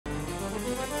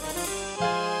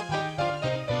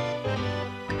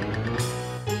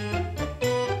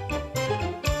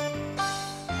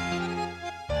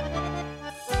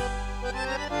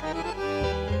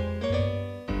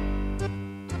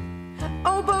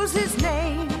Oboe's his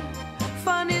name,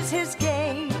 fun is his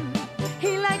game.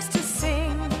 He likes to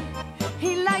sing,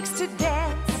 he likes to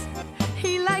dance,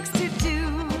 he likes to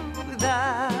do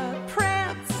the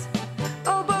prance.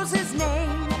 Oboe's his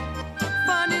name,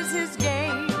 fun is his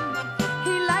game.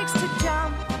 He likes to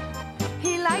jump,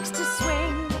 he likes to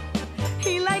swing,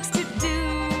 he likes to do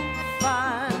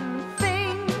fun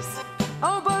things.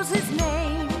 Oboe's his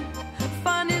name,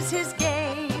 fun is his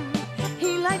game.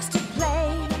 He likes to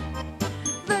play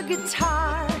the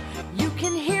guitar. You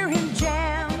can hear him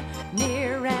jam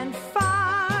near and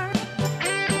far.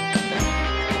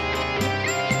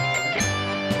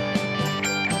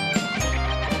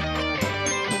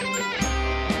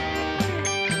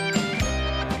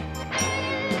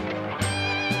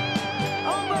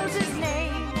 Oboe's his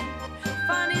name,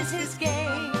 fun is his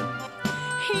game.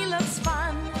 He loves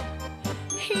fun,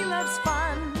 he loves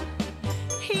fun,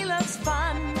 he loves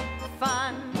fun,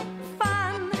 fun,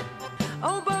 fun.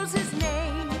 Oboe's his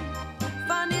name,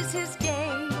 fun is his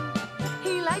game.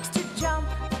 He likes to jump,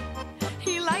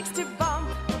 he likes to bump,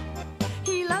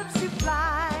 he loves to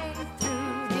fly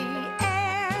through the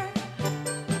air.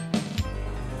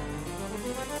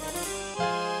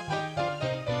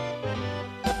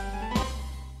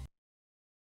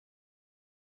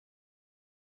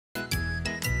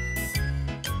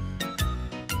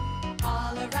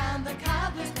 All around the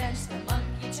cobbler's bench, the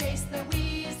monkey chased the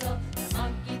weasel. The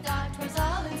monkey thought 'twas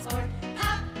all in sport.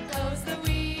 Pop goes the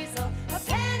weasel. A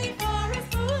penny for a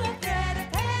spool of thread, a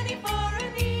penny for a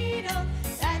needle.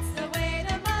 That's the way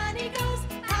the money goes.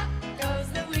 Pop goes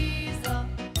the weasel.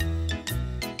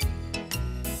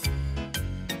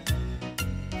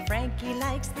 Frankie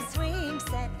likes the swing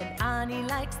set, and Annie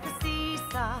likes the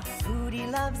seesaw. Hootie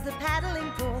loves the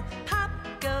paddling pool. Pop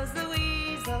goes the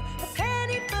weasel. A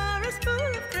penny for a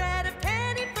spool of thread, a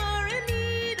penny for a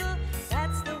needle.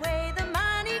 That's the way the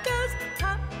money goes.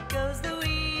 Pop goes the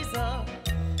weasel.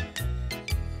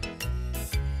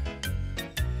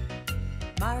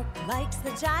 Mark likes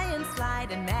the giant slide,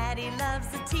 and Maddie loves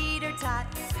the teeter-tot.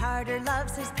 Carter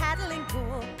loves his paddling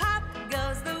pool. Pop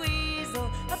goes the weasel.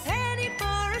 A penny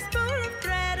for a spool of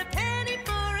thread, a penny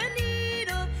for a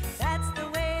needle. That's the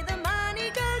way the money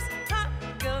goes. Pop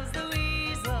goes the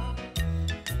weasel.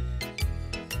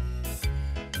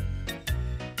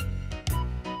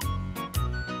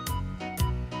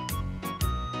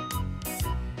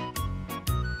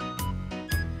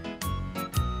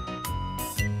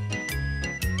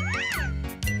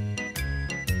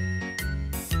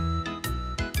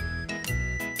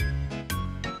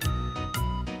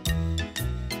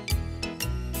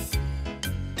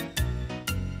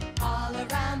 All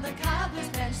around the cobbler's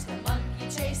bench, the monkey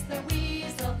chased the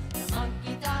weasel. The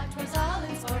monkey thought 'twas all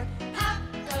in sport. Pop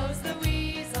goes the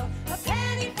weasel. A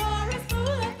penny for a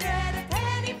spool of thread, a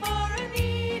penny for a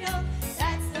needle.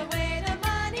 That's the way the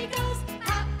money goes.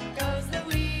 Pop goes the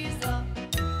weasel.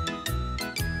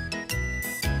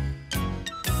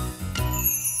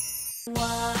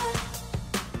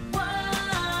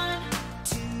 One,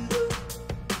 two,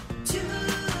 two,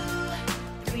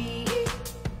 three,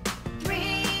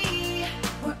 three.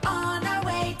 We're on our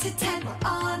way to 10. We're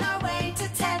on our way to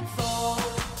 10. 4,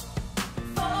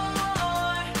 4,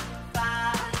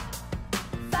 5,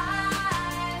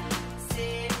 5,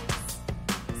 6,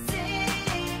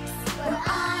 6. We're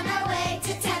on our way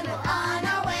to 10. We're on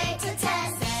our way to 10.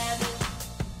 7,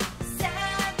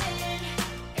 7,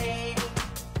 8,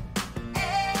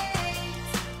 8,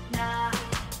 9,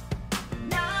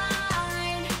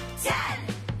 9, 10,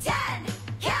 10.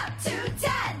 Count to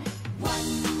 10. 1,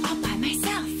 all by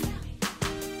myself.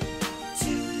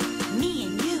 2, me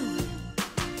and you.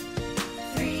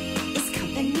 3 is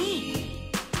company.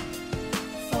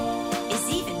 4 is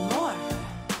even more.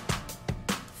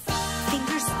 5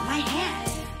 fingers on my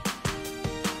hand.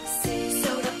 6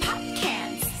 soda pop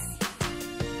cans.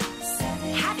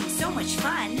 7 having so much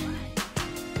fun.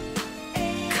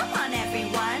 8 come on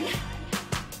everyone.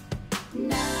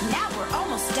 9 now we're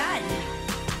almost done.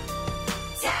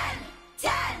 10,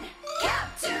 10,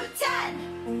 count to 10.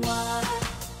 1,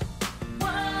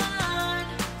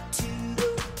 2,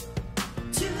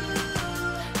 2,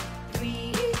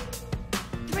 3,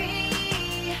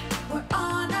 3. We're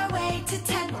on our way to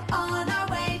 10. We're on our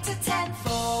way to 10. 4,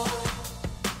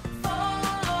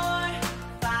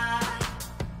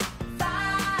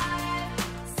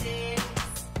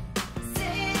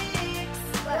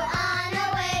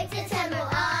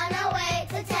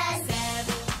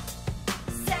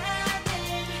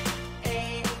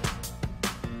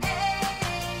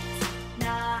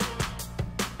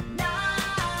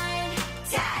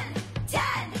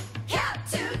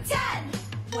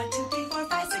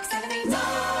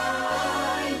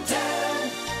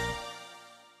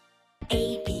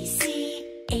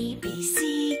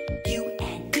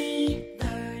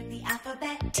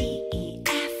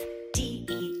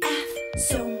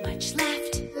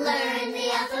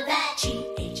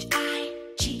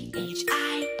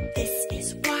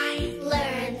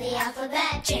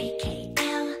 alphabet. J, K,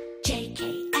 L, J,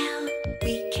 K, L,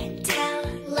 we can tell.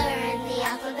 Learn the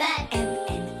alphabet. M,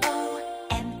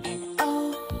 N,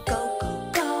 O, go,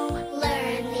 go, go.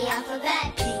 Learn the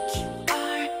alphabet. P,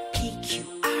 Q,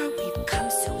 R, we've come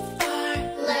so far.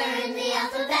 Learn the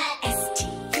alphabet. S, T,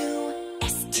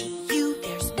 U,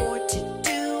 there's more to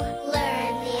do.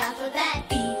 Learn the alphabet.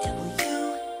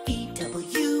 V,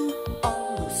 W,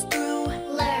 almost through.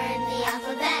 Learn the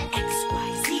alphabet. X,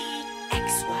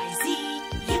 Y, Z,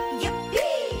 yippee!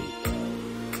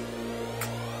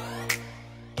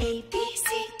 A, B, C,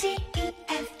 D, E,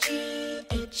 F, G,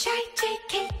 H, I, J,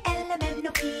 K, L, M, N,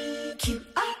 O, P, Q,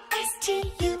 R, S, T,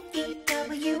 U, V,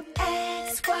 W,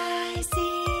 X, Y, Z.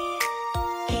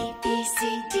 A, B, C,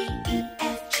 D, E,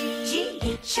 F, G,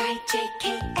 H, I, J,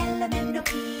 K, L, M, N, O,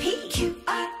 P, Q,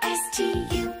 R, S, T,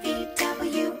 U, V,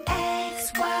 W,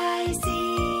 X, Y, Z.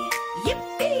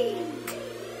 Yippee!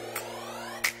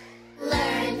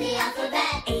 Learn the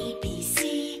alphabet. A, B, C,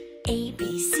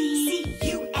 C,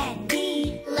 U, and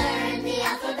E. Learn the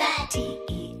alphabet. D,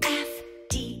 E,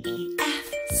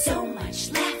 F, so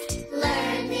much left.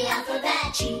 Learn the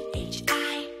alphabet. G, H,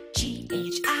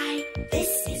 I,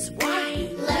 this is why.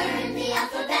 Learn the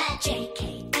alphabet. J,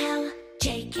 K, L,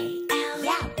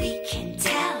 yeah, we can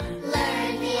tell.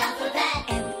 Learn the alphabet.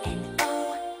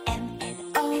 M, N,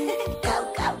 O, go,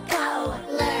 go, go.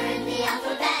 Learn the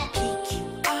alphabet. P,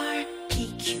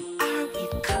 Q, R,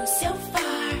 we've come so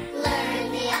far.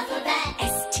 Learn the alphabet.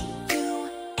 S, T,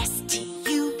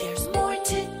 U, there's more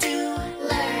to do.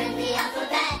 Learn the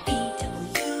alphabet.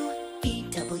 V,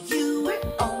 W, we're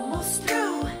almost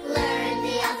through. Learn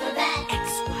the alphabet. X,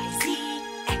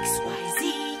 Y, Z,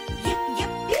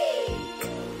 yippee!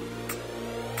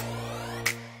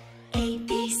 A, B,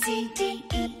 C, D,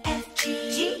 E, F, G,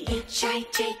 H, I,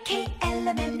 J, K, L,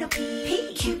 M, N, O,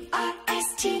 P, Q, R,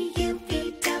 S, T, U,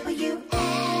 V, W,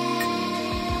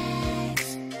 X,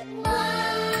 Y,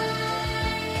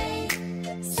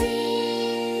 Z.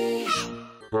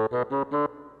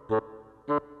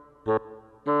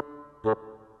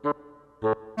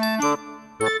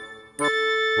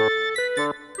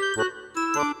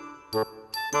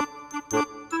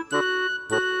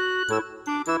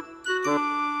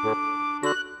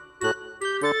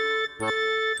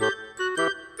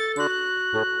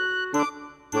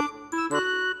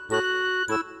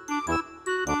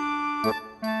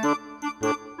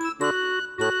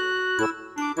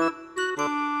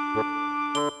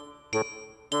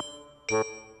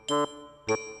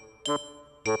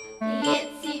 The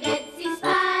itsy bitsy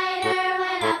spider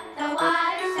went up the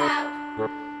water spout.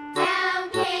 Down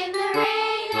came the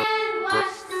rain and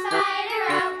washed the spider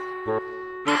out.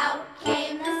 Out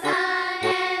came the sun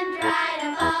and dried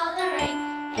up all the rain.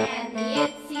 And the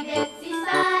itsy bitsy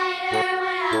spider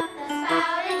went up the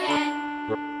spout again.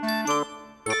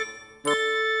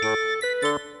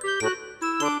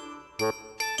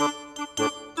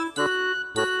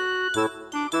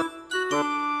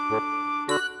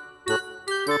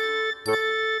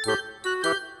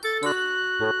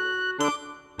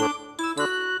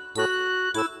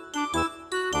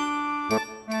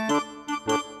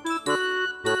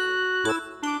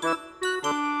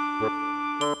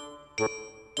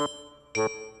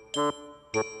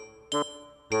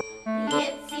 The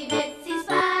itsy bitsy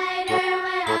spider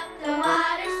went up the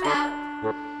water spout.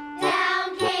 Down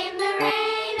came the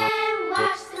rain and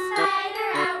washed the spider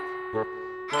out.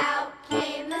 Out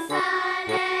came the sun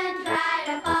and dried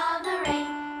up all the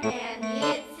rain. And the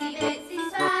itsy bitsy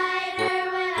spider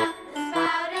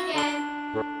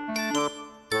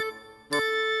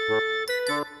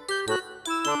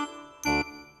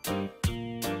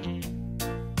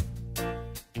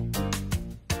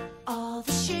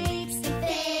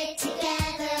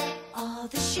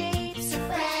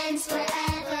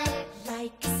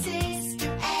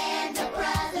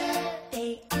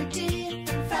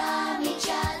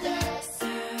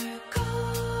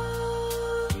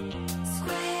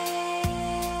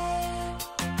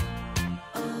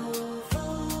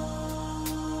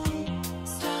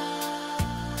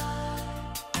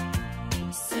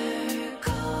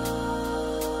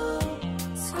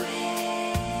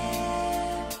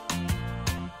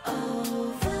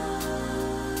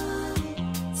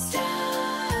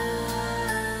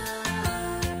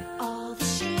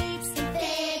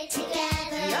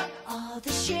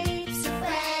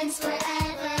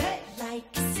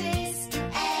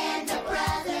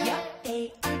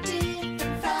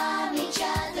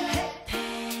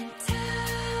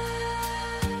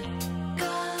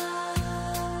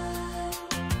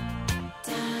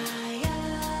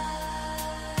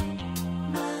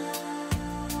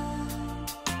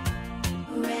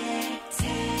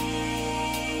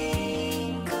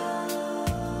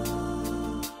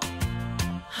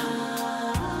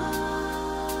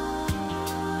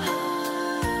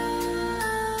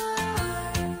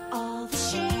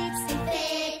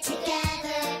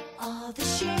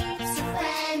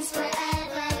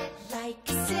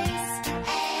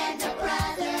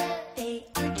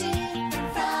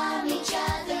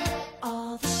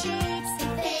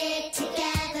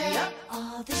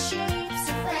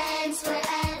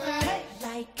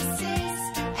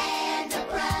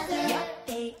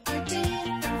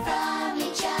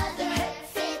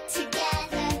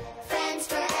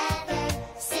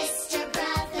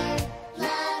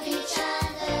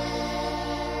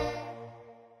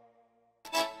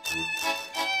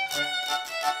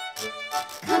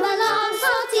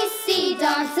sea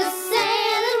dances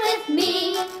sailing with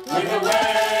me. With a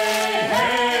way,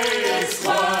 hey,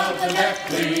 swab the deck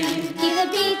clean. Keep the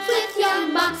beats with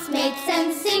young box mates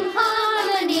and sing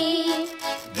harmony.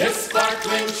 This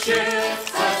sparkling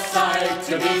ship's a sight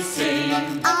to be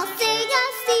seen. I'll sing a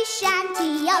sea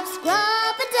shanty of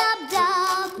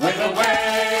scrub-a-dub-dub. With a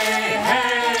way,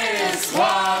 hey,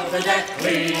 swab the deck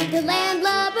clean. The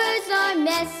landlubbers are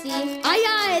messy. Aye,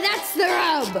 aye, that's the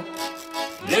rub.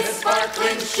 This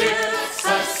sparkling ship's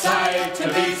a sight to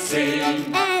be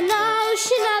seen. An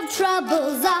ocean of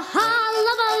troubles, a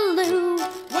hullabaloo.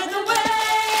 With a way,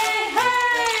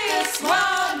 hey,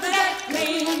 swab the deck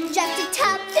clean. Just a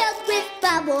tub filled with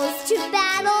bubbles to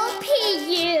battle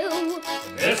PU.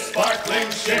 This sparkling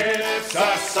ship's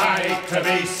a sight to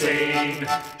be seen.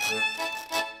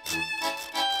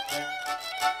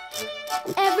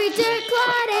 Every dirt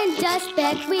clod and dust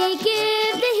speck we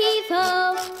give the heave-ho.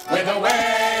 With a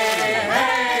way,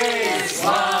 hey,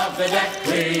 swab the deck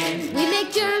clean. We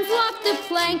make germs walk the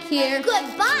plank here.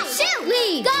 Goodbye. Shoot.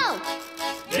 Leave. Go.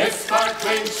 This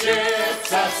sparkling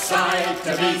ship's a sight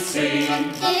to be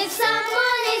seen. If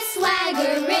someone is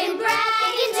swaggering,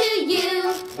 bragging to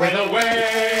you, With a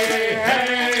way,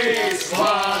 hey,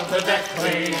 swab the deck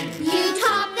clean. you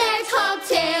top their tall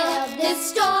tale. This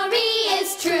story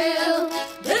is true.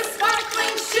 This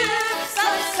sparkling ship's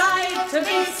a sight to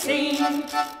be seen.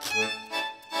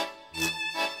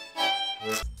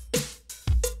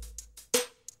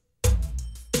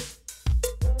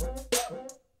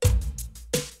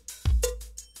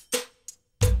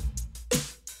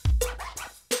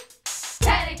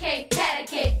 Pat a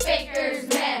cake, baker's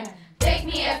man. Bake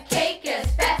me a cake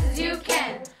as fast as you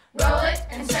can. Roll it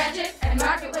and stretch it and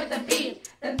mark it with a beat.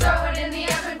 Then throw it in the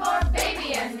oven for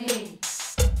baby and me.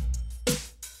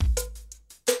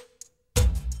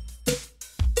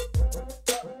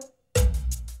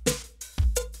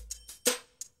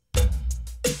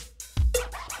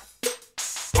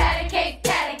 Pat a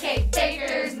cake,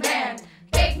 baker's man.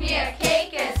 Bake me a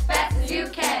cake as fast as you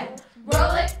can.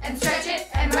 Roll it and stretch it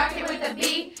and mark it with a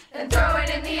beat. Then throw it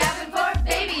in the oven for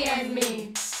baby and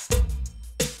me.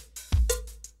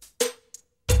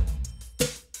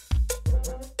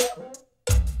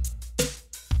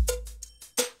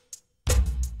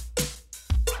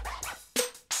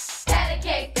 Pat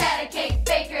a cake,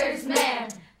 baker's man.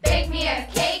 Bake me a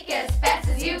cake as fast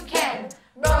as you can.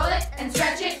 Roll it and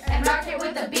stretch it and mark it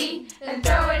with a beat. Then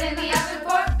throw it in the oven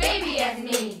for baby and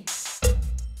me.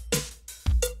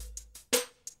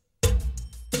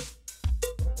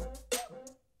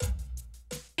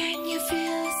 Can you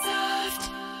feel it soft?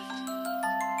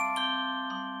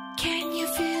 Can you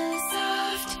feel it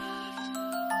soft?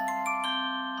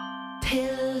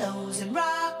 Pillows and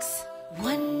rocks.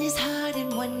 One is hard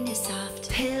and one is soft.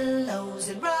 Pillows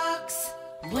and rocks.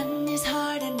 One is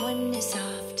hard and one is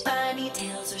soft. Bunny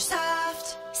tails are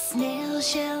soft. Snail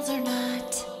shells are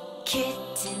not.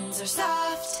 Kittens are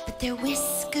soft, but their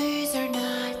whiskers are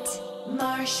not.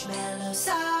 Marshmallows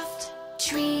soft.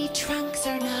 Tree trunks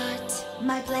are not.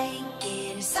 My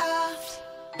blanket is soft,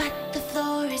 but the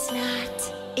floor is not.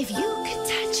 If you could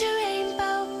touch a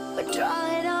rainbow or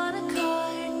draw it on a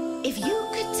card, if you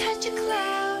could touch a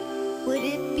cloud, would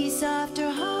it be soft or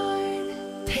hard?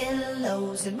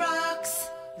 Pillows and rocks.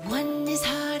 One is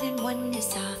hard and one is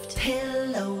soft.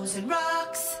 Pillows and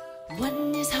rocks.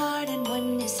 One is hard and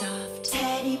one is soft.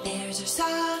 Teddy bears are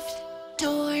soft.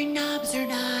 Doorknobs are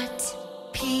not.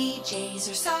 PJs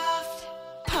are soft.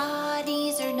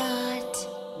 Potties are not.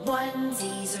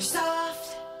 Onesies are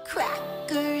soft.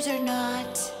 Crackers are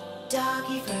not.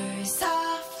 Doggy fur is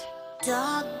soft.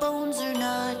 Dog bones are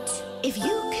not. If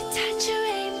you could touch a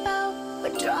rainbow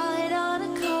or draw it on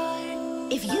a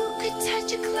card, if you could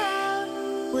touch a cloud,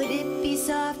 would it be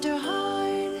soft or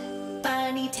hard?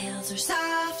 Bunny tails are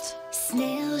soft.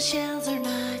 Snail shells are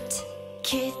not.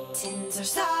 Kittens are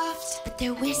soft, but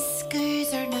their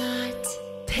whiskers are not.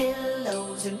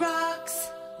 Pillows and rocks.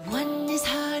 One is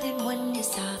hard and one is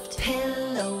soft.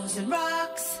 Pillows and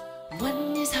rocks.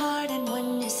 One is hard and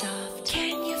one is soft.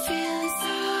 Can you feel it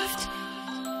soft?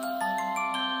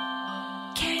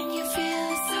 Can you feel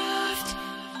it soft?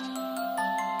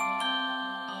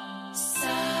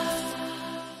 Soft.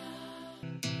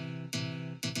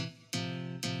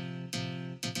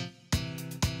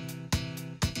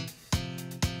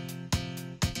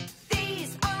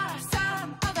 These are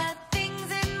some of the things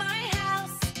in my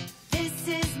house. This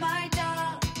is my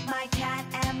dog, my cat,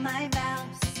 and my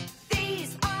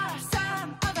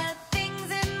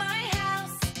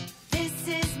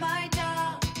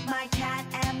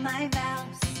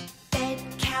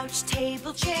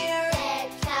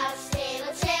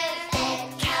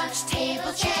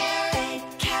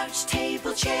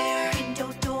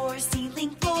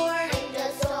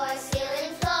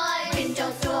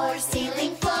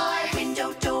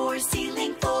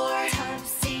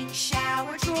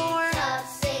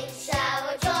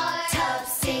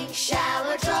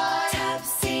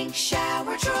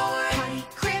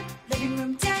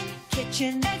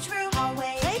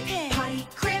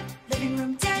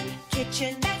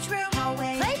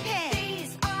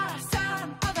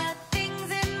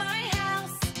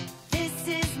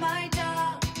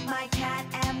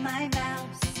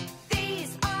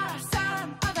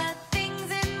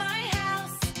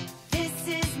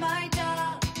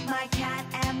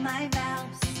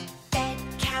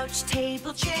couch,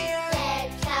 table, chair.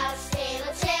 Bed, couch,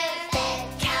 table, chair.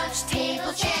 Bed, couch,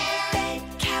 table, chair. Bed,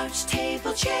 couch,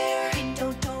 table, chair.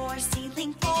 Window, door,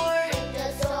 ceiling, floor.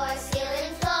 Window, door,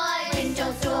 ceiling, floor.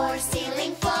 Window, door,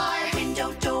 ceiling, floor.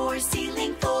 Window, door,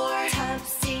 ceiling, floor. Tub,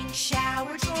 sink,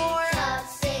 shower, drawer. Tub,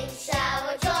 sink,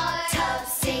 shower, drawer. Tub,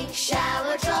 sink,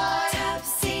 shower, drawer. Tub,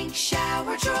 sink,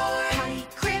 shower, drawer. Potty,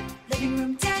 crib, living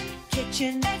room, den,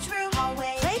 kitchen, bedroom,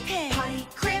 hallway, playpen. Potty,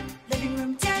 crib, living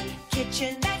room, den,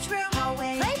 kitchen, bedroom,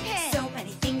 hallway, playpen. So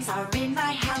many things are in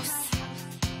my house.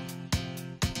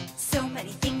 So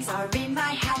many things are in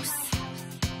my house.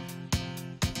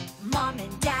 Mom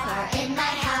and dad are in my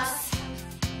house.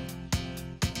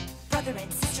 Brother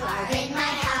and sister are in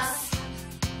my house.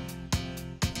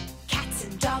 Cats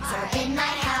and dogs are in my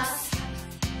house.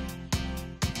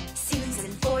 Ceilings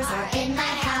and floors are in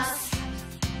my house.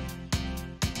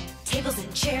 Tables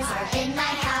and chairs are in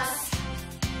my house.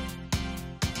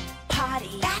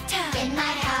 Potty, bathtub in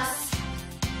my house.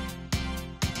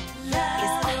 Love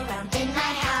is all around in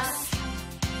my house.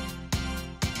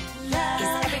 Love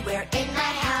is everywhere in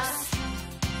my house.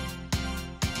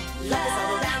 Love is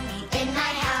all around me in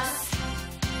my house.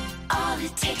 All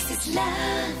it takes is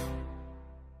love.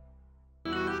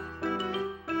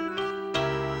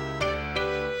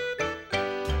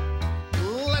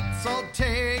 Let's all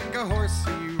take a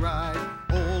horsey ride.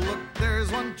 Oh, look,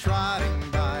 there's one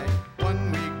trotting by.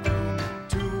 1 week groom,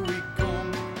 2 week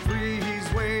comb, 3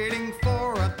 he's waiting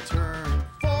for a turn.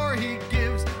 4 he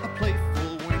gives a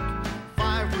playful wink.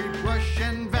 5 we brush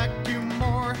and vacuum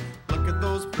more. Look at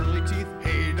those pearly teeth,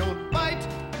 hey, don't bite.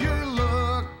 You're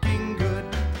looking good.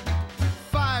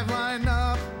 5 line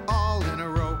up all in a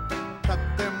row. Cut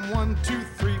them 1, 2,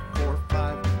 3, 4,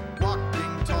 5.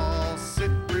 Walking tall,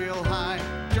 sit real high.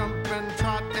 Jump and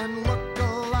trot and look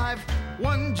alive.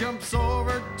 1 jumps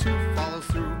over, 2 follows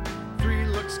through. 3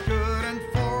 looks good and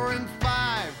 4 and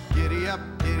 5. Giddy up,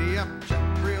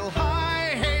 jump real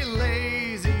high. Hey,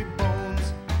 lazy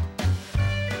bones.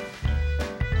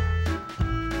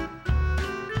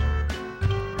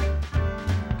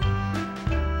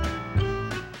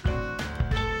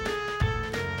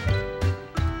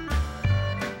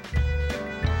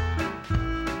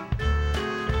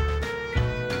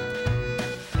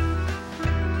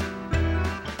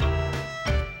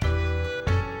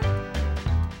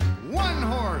 One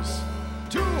horse,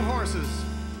 2 horses,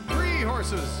 3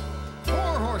 horses, 4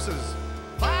 horses,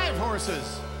 5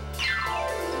 horses.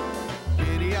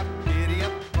 Giddy up,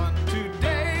 fun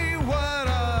today. What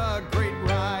a great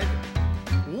ride.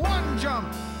 1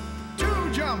 jump,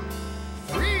 2 jump,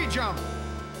 3 jump,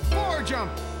 4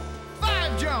 jump,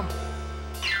 5 jump.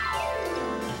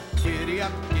 Giddy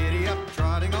up,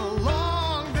 trotting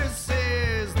along. This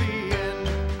is the end.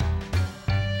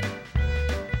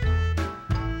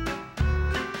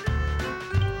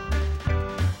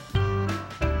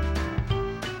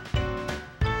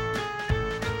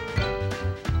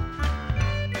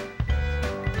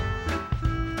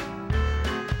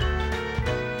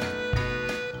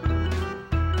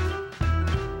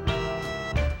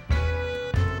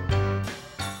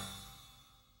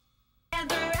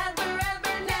 Never, ever,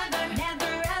 ever, never,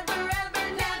 never, ever, ever,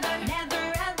 never,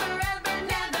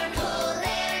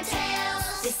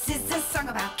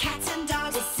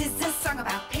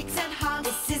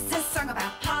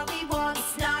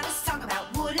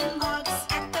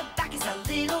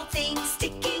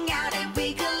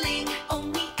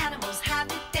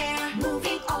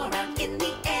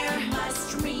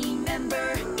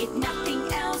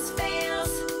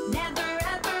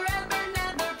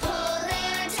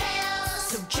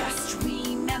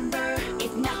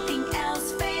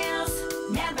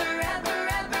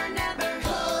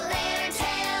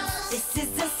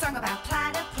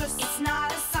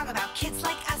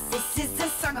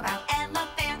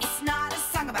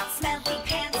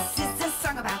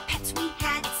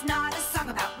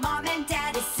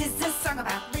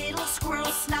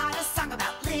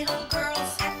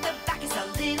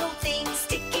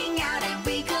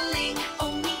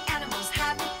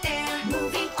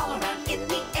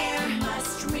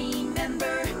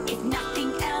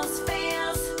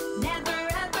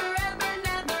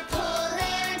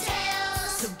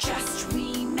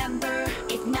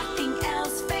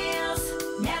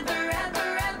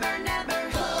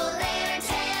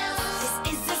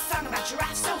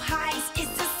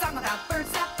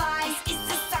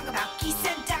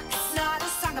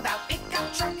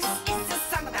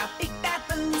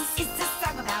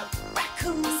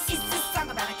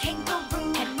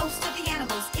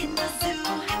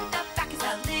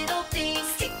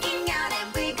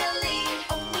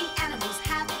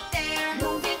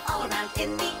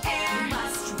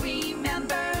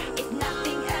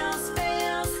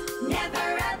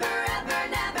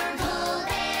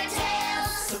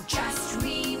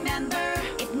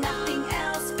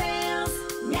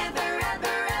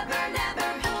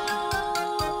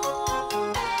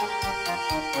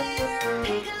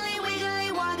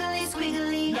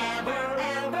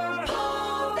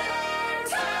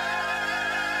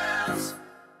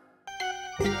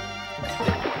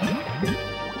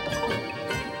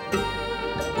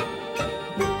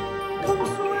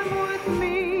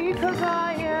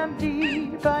 am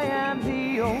deep, I am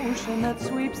the ocean that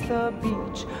sweeps the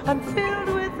beach. I'm filled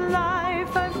with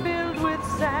life, I'm filled with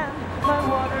sand. My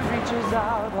water reaches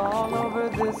out all over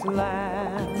this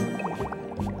land.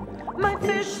 My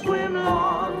fish swim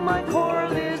long, my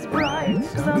coral is bright.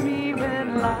 Some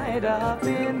even light up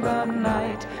in the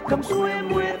night. Come swim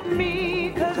with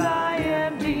me, 'cause I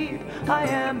am deep. I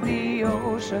am the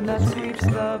ocean that sweeps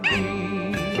the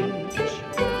beach.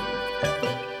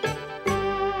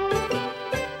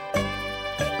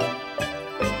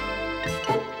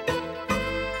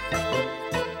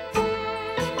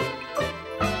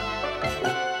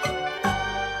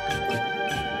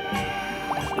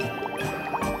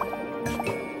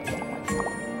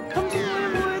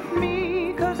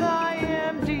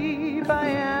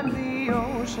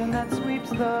 That sweeps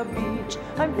the beach.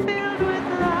 I'm filled with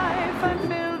life, I'm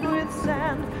filled with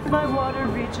sand. My water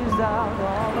reaches out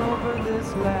all over this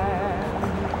land.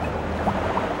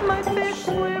 My fish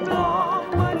swim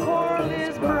long, my coral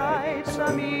is bright.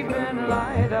 Some even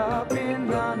light up in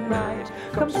the night.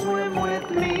 Come swim with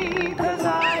me, 'cause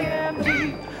I am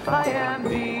deep. I am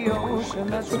the ocean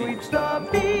that sweeps the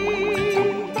beach.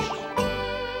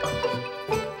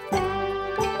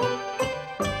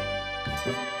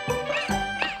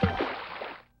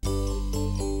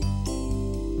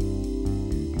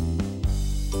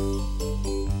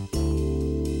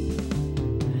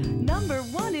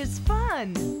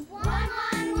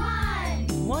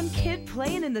 One kid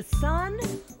playing in the sun.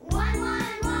 1,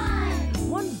 1, 1.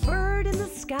 One bird in the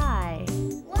sky.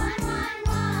 1, 1,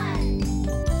 1.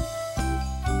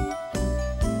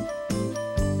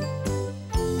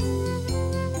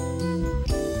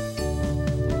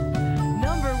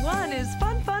 Number 1 is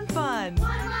fun, fun, fun.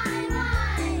 1, 1,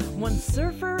 1. One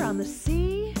surfer on the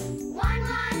sea. 1,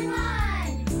 1,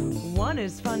 1. One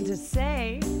is fun to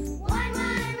say. 1,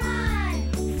 1,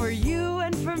 1. For you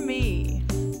and for me.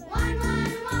 1,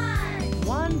 1, 1.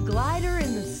 One glider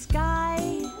in the sky.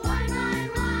 1, 1,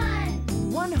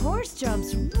 1. One horse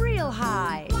jumps real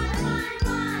high. 1, 1,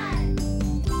 1.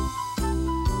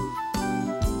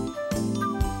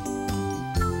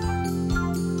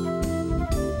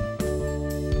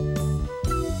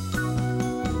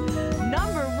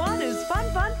 Number 1 is fun,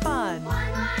 fun, fun.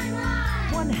 1, 1,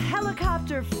 1. One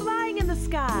helicopter flying in the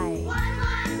sky. 1,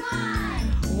 1,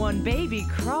 1. One baby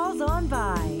crawls on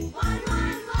by. 1,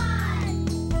 1, 1.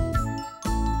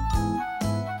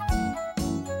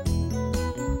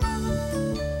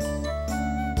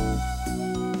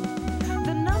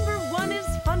 The number 1 is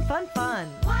fun, fun, fun.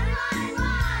 1, 1,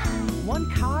 1. One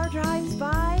car drives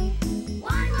by.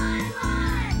 1, 1,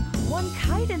 1. One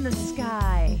kite in the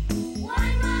sky.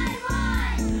 1, 1,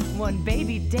 1. One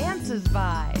baby dances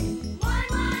by. 1,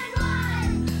 1,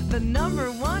 1. The number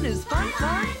 1 is fun,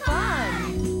 fun, fun.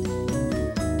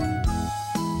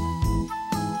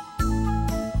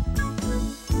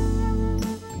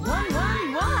 1,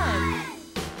 1, 1.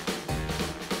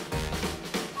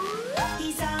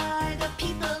 These are the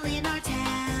people in our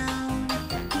town.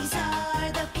 These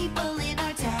are the people in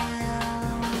our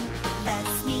town.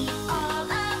 Let's meet all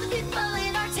of the people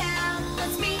in our town.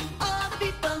 Let's meet all the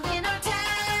people in our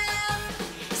town.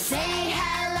 Say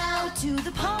hello to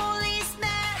the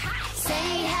policeman. Say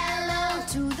hello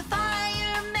to the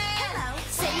fireman.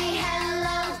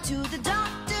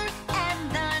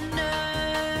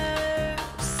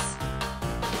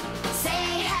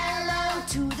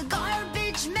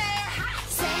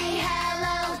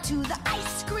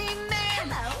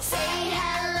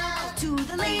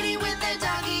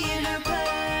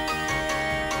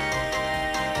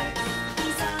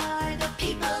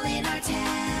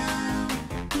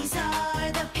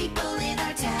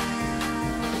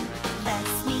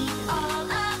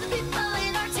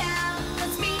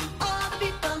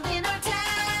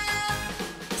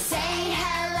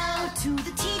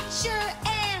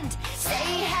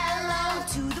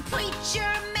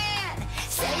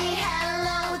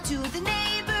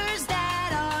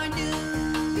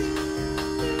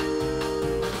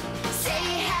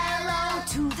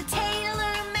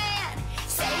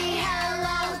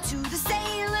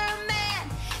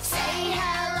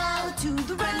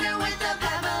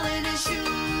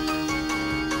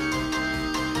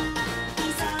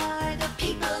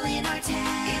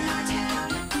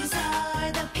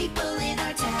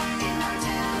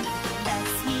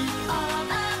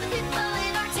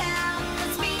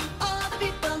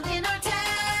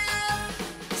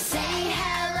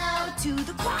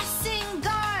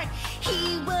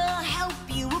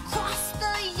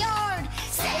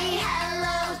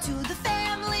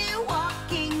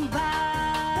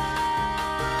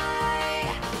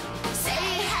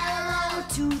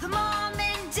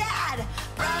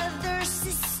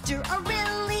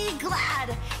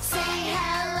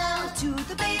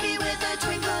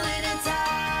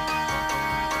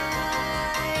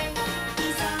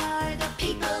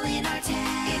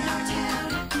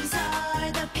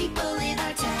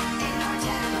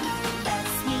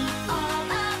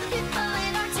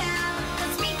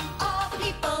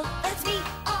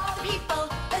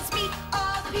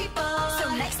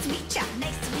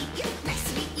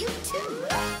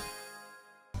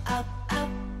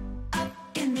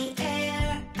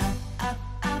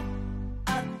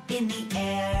 in the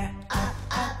air. Up,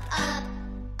 up, up.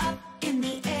 Up in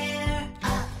the air.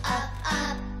 Up, up,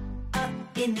 up.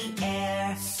 Up in the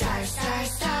air. Stars,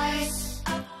 stars, stars.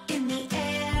 Up in the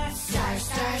air. Stars,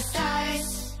 stars,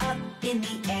 stars. Up in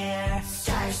the air.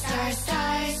 Stars, stars,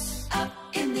 stars. Up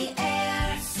in the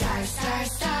air. Stars,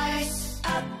 stars, stars.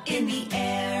 Up in the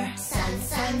air. Sun,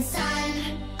 sun, sun.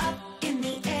 Up in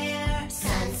the air.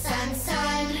 Sun, sun,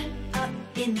 sun. Up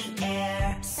in the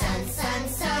air. Sun, sun,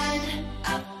 sun.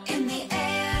 Up in the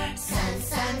air. Sun,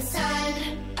 sun, sun.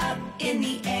 Up in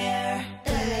the air.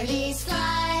 Birdies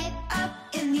fly. Up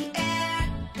in the air.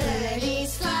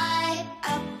 Birdies fly.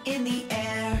 Up in the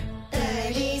air.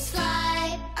 Birdies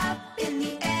fly. Up in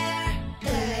the air.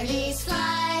 Birdies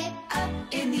fly. Up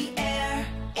in the air.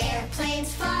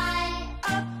 Airplanes fly.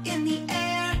 Up in the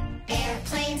air.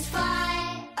 Airplanes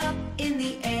fly. Up in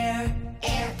the air.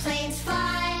 Airplanes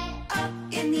fly. Up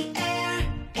in the air.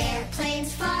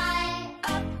 Airplanes fly.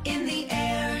 Up in the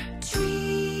air.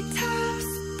 Treetops,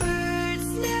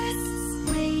 birds' nests,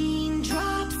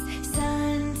 raindrops,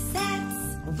 sunsets,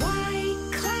 white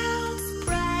clouds,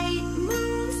 bright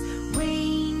moons,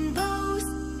 rainbows,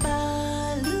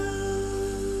 balloons.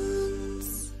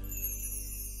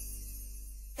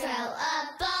 Throw a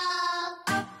ball.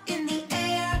 Up in the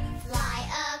air. Fly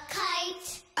a kite.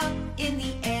 Up in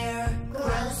the air.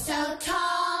 Grow so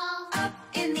tall. Up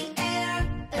in the air.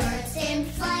 Birds in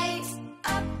flight.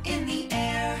 Up in the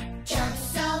air. Jump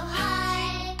so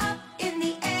high. Up in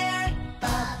the air.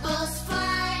 Bubbles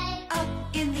fly. Up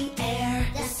in the air.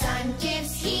 The sun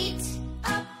gives heat.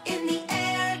 Up in the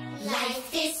air.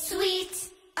 Life is sweet.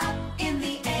 Up in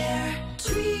the air.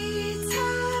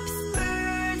 Treetops,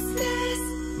 birds'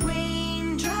 nests,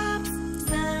 raindrops,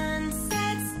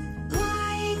 sunsets,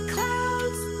 white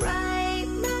clouds, bright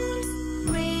moons,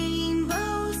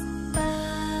 rainbows,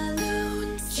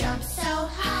 balloons. Jump so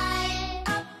high.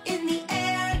 Up in the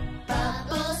air.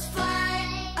 Bubbles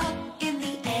fly. Up in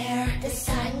the air. The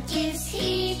sun gives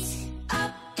heat.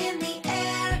 Up in the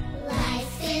air.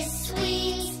 Life is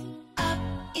sweet. Up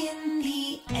in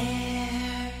the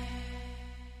air.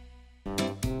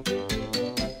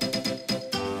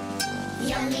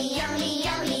 Yummy, yummy,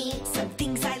 yummy. Some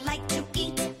things I like to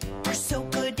eat are so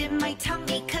good in my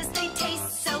tummy 'cause they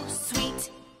taste so sweet.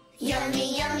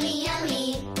 Yummy, yummy, yummy.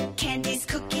 Candies,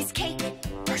 cookies, cake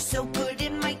are so good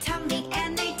in my tummy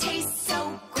and they taste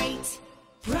so great.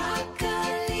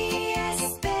 Broccoli,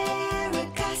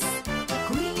 asparagus,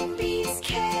 green beans,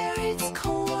 carrots,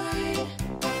 corn.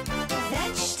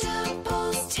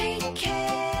 Vegetables take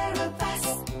care of us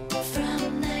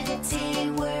from the day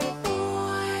we're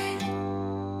born.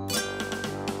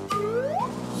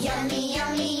 Yummy,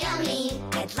 yummy, yummy.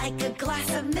 I'd like a glass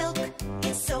of milk.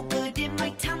 It's so good in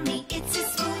my tummy. It's as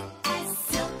smooth as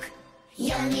silk.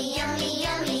 Yummy, yummy,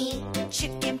 yummy.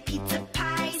 Chicken pizza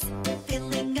pies,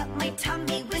 filling up my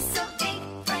tummy with some big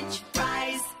French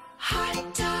fries. Hot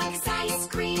dogs, ice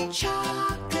cream,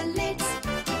 chocolate,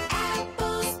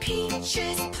 apples,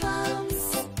 peaches, plums,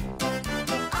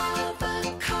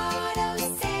 avocado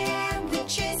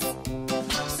sandwiches,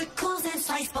 popsicles and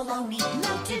sliced bologna,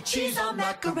 melted cheese on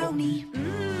macaroni.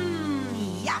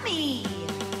 Mmm, yummy!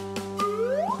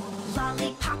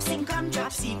 Lollipops and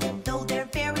gumdrops, even though they're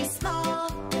very small.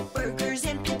 Burgers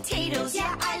and potatoes,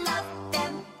 yeah, I love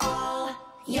them all.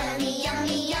 Yummy,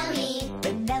 yummy, yummy.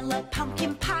 Vanilla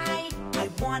pumpkin pie, I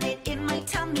want it in my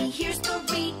tummy. Here's the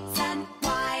reason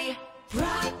why.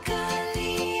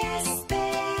 Broccoli,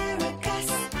 asparagus,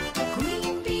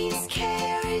 green beans,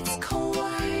 carrots,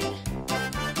 corn.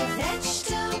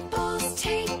 Vegetables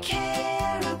take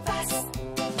care of us.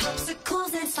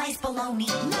 Popsicles and sliced bologna,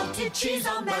 melted cheese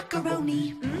on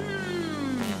macaroni.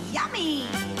 Mmm, yummy!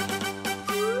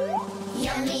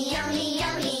 Yummy, yummy,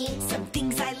 yummy. Some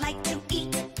things I like to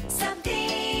eat. Some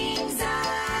things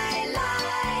I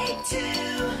like to.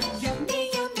 Yummy,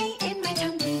 yummy in my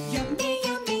tummy. Yummy,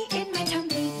 yummy in my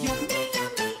tummy. Yummy,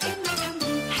 yummy in my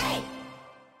tummy. Hey!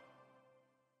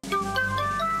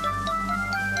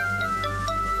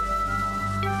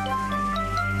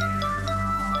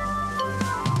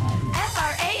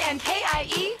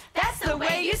 F-R-A-N-K-I-E, that's the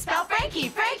way you spell Frankie.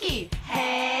 Frankie!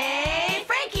 Hey,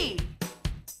 Frankie!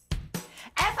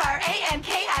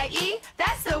 F-R-A-N-K-I-E,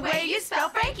 that's the way you spell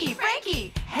Frankie.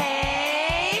 Frankie!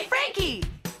 Hey, Frankie!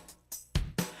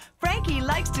 Frankie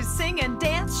likes to sing and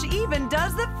dance. She even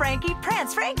does the Frankie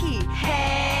prance. Frankie!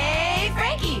 Hey,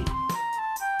 Frankie!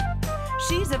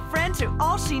 She's a friend to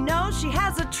all she knows. She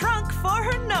has a trunk for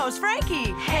her nose.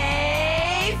 Frankie!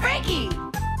 Hey, Frankie!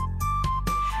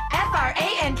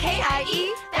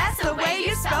 F-R-A-N-K-I-E, that's the way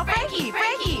you spell Frankie.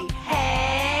 Frankie!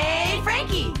 Hey,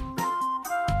 Frankie!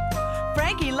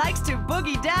 Frankie likes to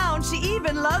boogie down. She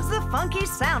even loves the funky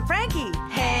sound. Frankie!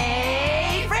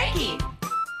 Hey, Frankie!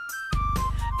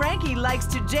 Frankie likes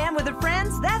to jam with her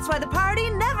friends. That's why the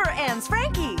party never ends.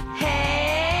 Frankie!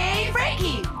 Hey,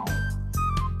 Frankie!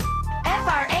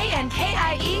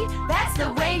 F-R-A-N-K-I-E, that's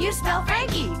the way you spell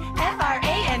Frankie.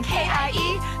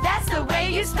 F-R-A-N-K-I-E, that's the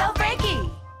way you spell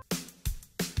Frankie.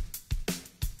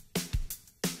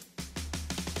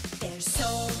 There's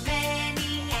so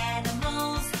many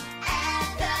animals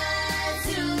at the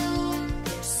zoo.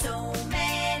 There's so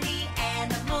many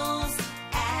animals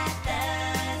at the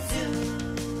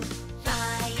zoo.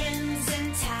 Lions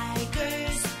and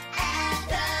tigers at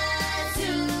the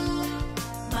zoo.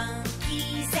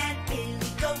 Monkeys and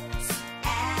billy goats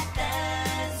at the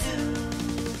zoo.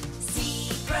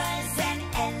 Zebras and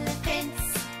elephants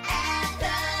at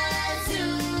the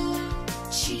zoo.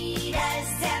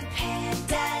 Cheetahs and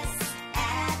pandas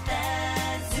at the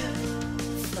zoo.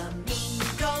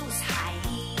 Flamingos,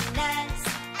 hyenas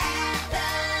at the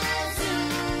zoo.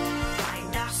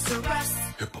 Rhinoceros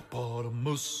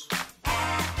Hippopotamus.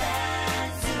 at the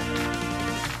zoo.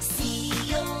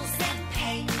 Seals and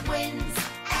penguins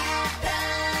at the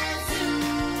zoo.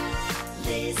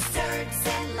 Lizards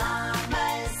and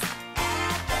llamas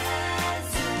at the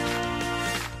zoo.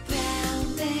 Brown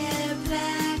bear,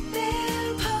 black bear,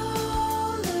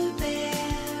 polar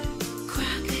bear,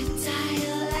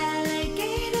 crocodile,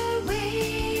 alligator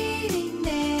waiting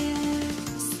there.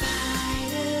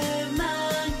 Spider,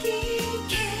 monkey,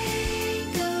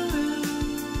 kangaroo,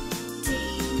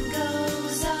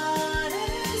 dingoes,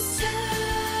 otters,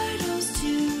 turtles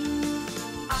too.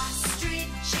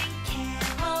 Ostrich and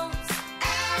camels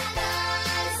at the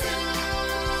zoo.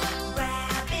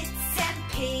 Rabbits and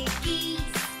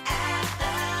piggies at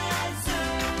the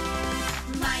zoo.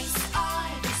 Mice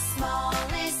are the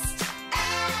smallest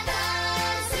at the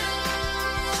zoo.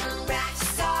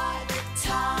 Giraffes are the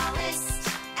tallest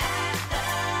at the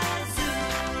zoo.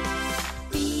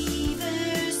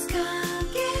 Beaver,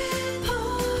 skunk, and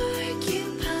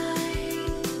porcupine.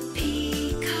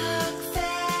 Peacock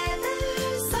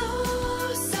feathers,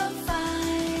 oh so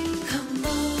fine.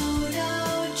 Komodo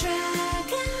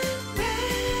dragon,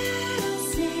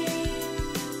 rattlesnake.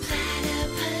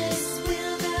 Platypus,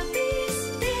 wildebeest,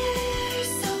 they're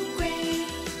so great.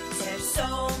 There's so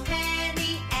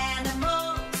many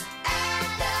animals at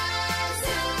the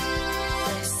zoo.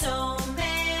 There's so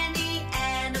many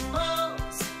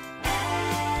animals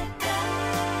at the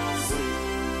zoo.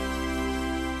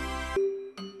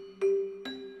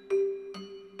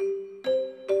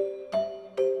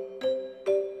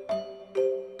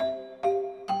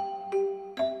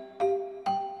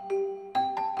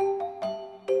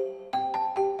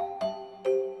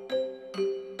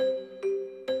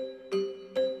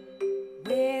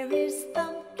 Where is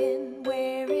Thumbkin?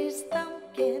 Where is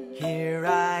Thumbkin? Here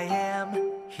I am,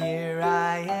 here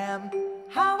I am.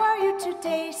 How are you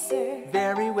today, sir?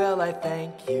 Very well, I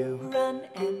thank you. Run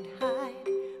and hide.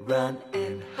 Run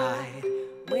and hide.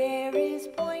 Where is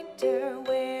Pointer?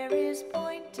 Where is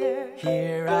Pointer?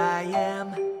 Here I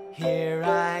am, here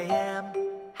I am.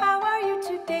 How are you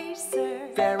today, sir?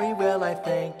 Very well, I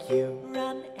thank you.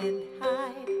 Run and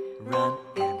hide. Run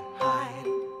and hide.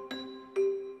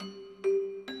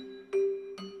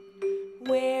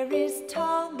 Where is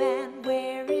Tall Man?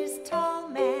 Where is Tall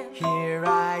Man? Here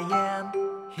I am,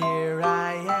 here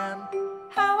I am.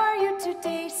 How are you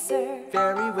today, sir?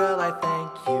 Very well, I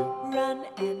thank you. Run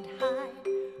and hide.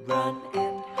 Run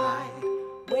and hide.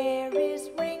 Where is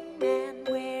Ring Man?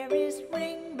 Where is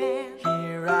Ring Man?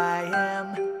 Here I am,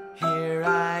 here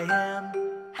I am.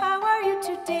 How are you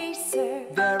today, sir?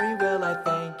 Very well, I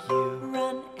thank you.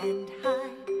 Run and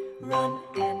hide. Run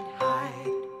and hide.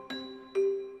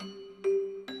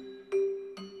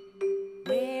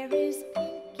 Where is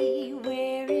Pinky?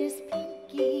 Where is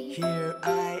Pinky? Here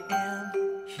I am,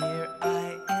 here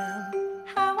I am.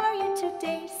 How are you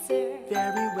today, sir?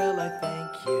 Very well, I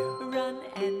thank you. Run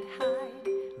and hide.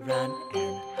 Run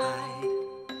and hide.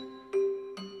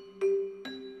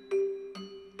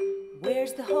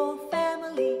 Where's the whole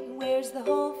family? Where's the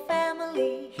whole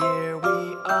family? Here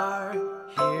we are,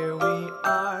 here we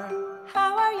are.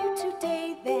 How are you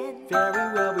today then?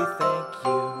 Very well, we thank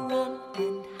you. Run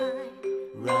and hide.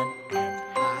 Run and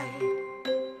hide.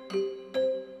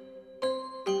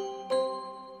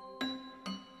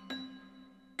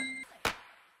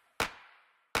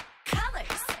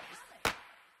 Colors.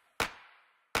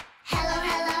 Hello,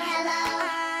 hello, hello.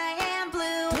 I am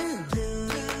blue.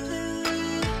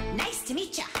 Blue. Nice to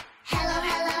meet ya. Hello,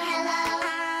 hello, hello.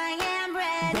 I am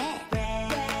red.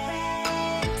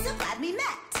 Red. So glad we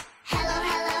met. Hello,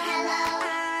 hello, hello.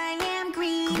 I am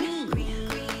green.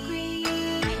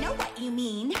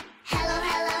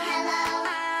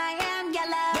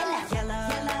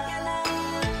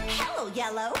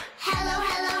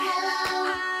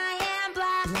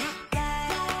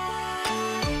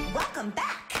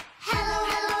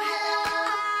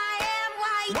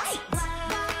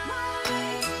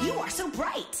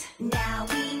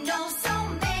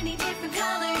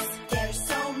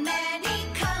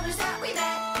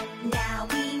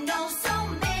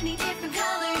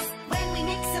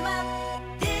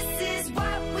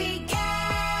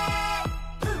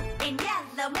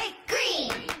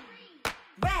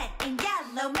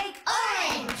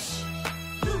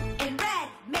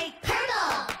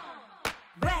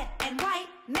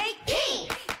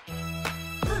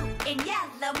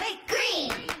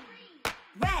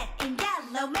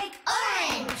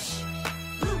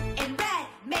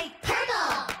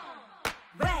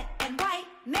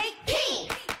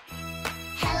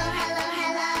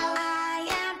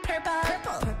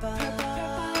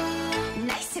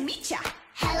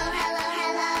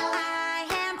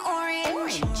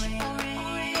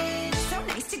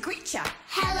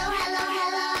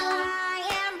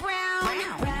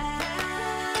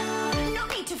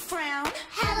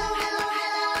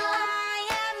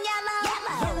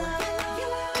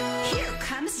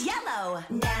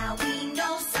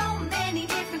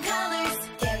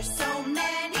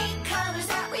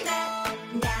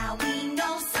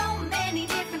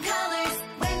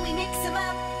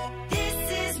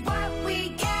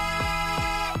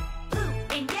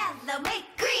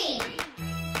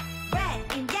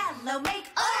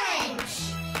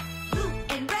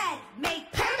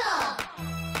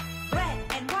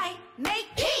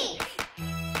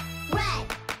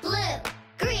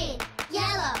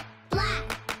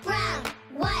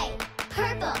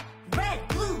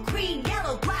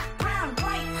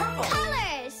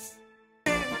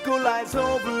 lies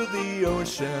over the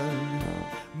ocean.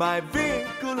 My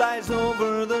vehicle lies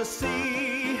over the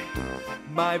sea.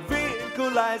 My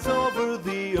vehicle lies over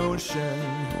the ocean.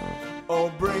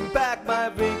 Oh, bring back my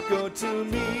vehicle to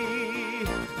me.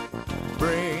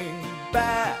 Bring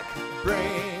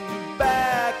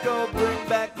back, oh, bring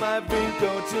back my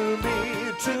vehicle to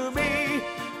me, to me.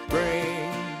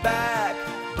 Bring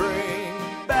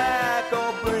back,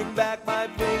 oh, bring back my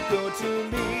vehicle to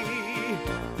me.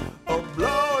 Oh,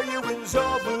 blow your winds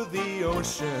over the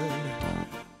ocean.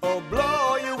 Oh,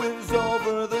 blow your winds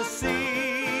over the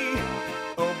sea.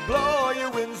 Oh, blow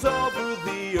your winds over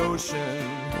the ocean.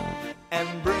 And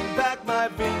bring back my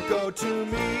vehicle to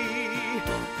me.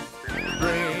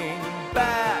 Bring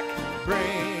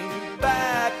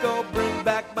back, oh, bring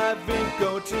back my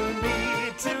vehicle to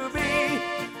me, to me.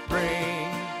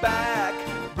 Bring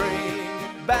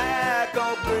back,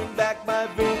 oh, bring back my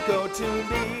vehicle to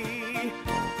me.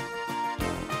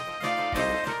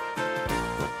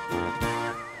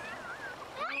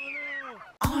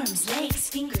 Arms, legs,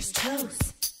 fingers, toes.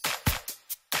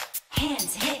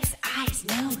 Hands, hips, eyes,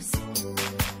 nose.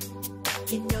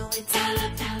 You know it's all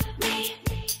about me.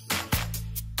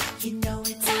 You know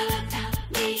it's all about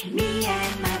me. Me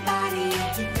and my body.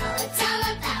 You know it's all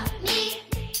about me.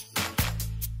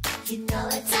 You know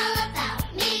it's All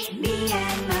about me. me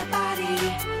and my body.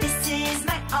 This is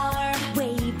my arm,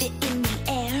 wave it in the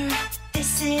air.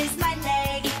 This is my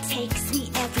leg, it takes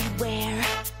me everywhere.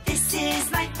 This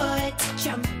is my foot,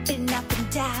 jumping up and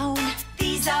down.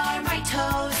 These are my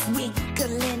toes,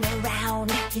 wiggling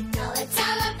around. You know it's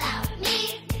all about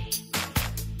me.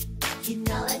 You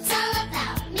know it's All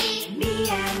about me. me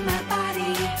and my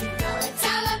body. You know it's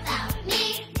all about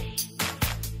me.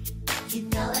 You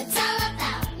know it's All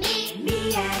about me.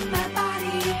 me and my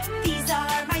body. These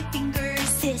are my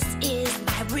fingers, this is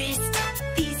my wrist.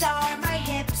 These are my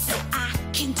hips, so I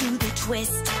can do the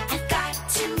twist. I've got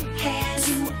 2 hands,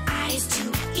 2 eyes,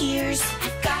 2 ears.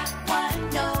 I've got 1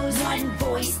 nose, 1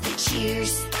 voice that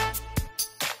cheers.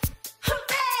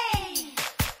 Hooray!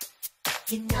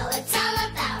 You know it's all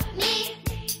about me.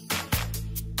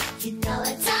 You know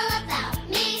It's all about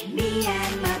me. me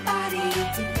and my body.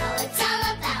 You know it's all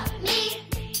about me.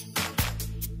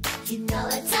 You know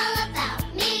It's all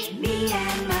about me. me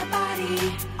and my body.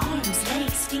 Arms,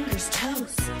 legs, fingers,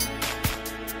 toes.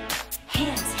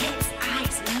 Hands, hips,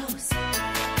 eyes, nose.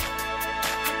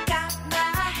 I got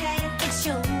my head and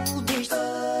shoulders.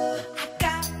 I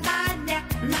got my neck,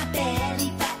 my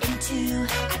belly button too.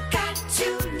 I got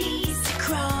 2 knees to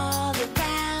crawl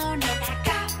around. And I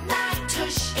got my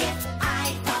tush if I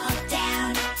fall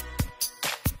down.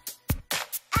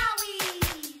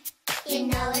 Owie! You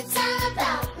know it's all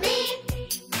about me.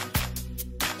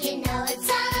 You know it's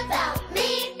all about me.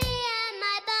 Me and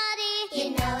my body. You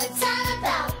know it's all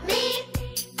about me.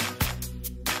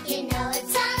 You know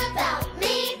it's all about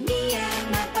me. Me and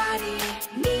my body.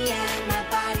 Me and my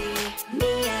body.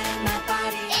 Me and my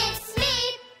body. It's me.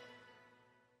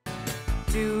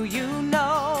 Do you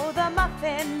know the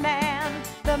Muffin Man?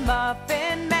 The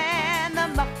Muffin Man, the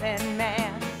Muffin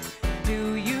Man.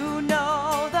 Do you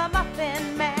know the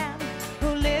Muffin Man who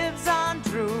lives on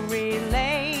Drury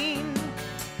Lane?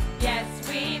 Yes,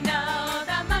 we know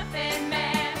the Muffin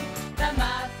Man, the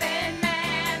Muffin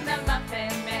Man, the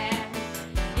Muffin Man.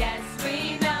 Yes,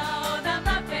 we know the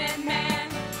Muffin Man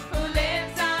who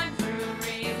lives on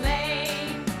Drury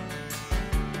Lane.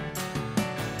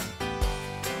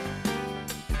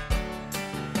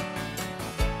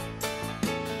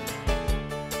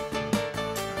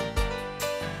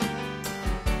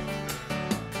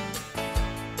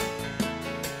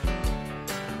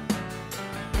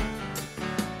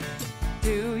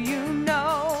 Do you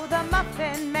know the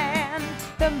Muffin Man?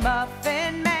 The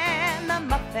Muffin Man, the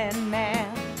Muffin Man.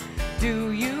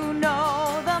 Do you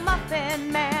know the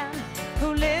Muffin Man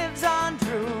who lives on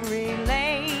Drury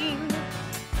Lane?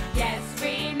 Yes,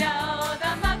 we know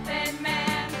the Muffin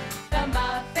Man, the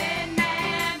Muffin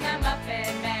Man, the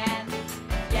Muffin Man.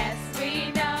 Yes,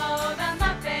 we know the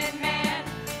Muffin Man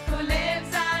who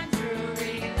lives on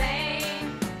Drury Lane,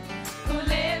 who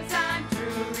lives on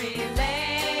Drury Lane.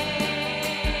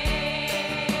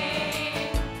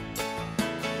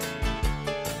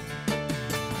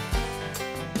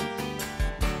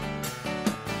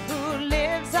 Who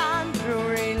lives on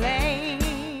Drury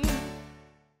Lane.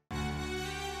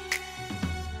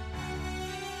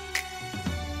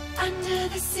 Under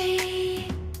the sea,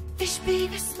 fish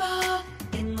big or small,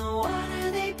 in the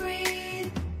water they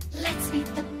breathe. Let's meet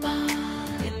them all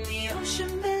in the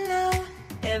ocean below.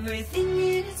 Everything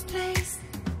in its place.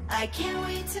 I can't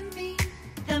wait to meet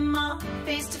them all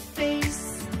face to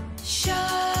face.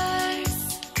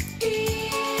 Sharks,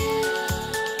 eels,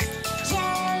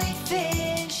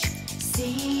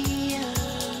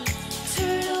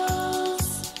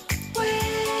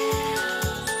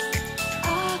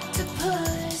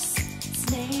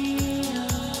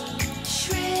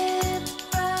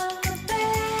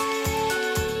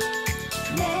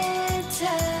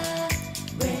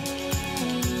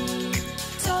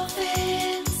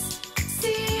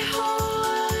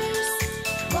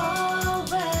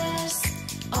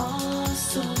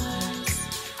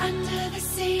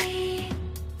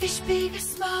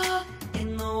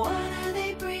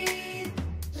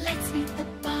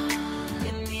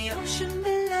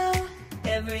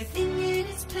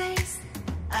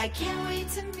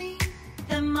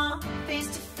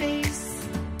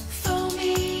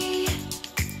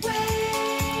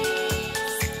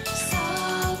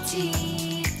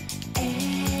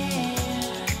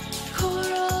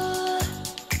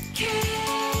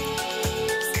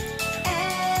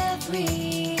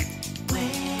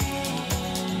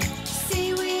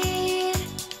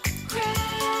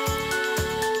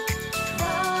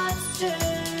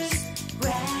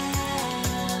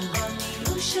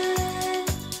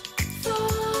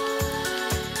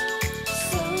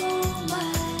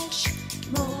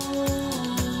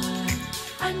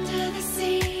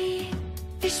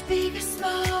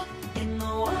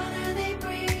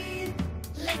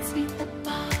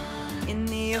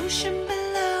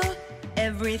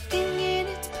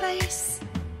 voice.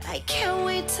 I can't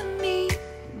wait to meet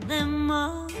them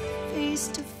all face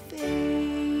to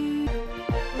face.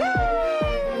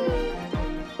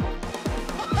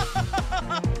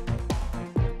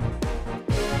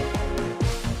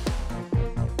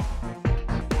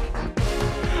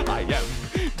 I am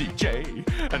DJ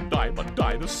and I'm a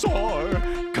dinosaur.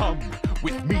 Come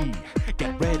with me,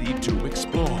 get ready to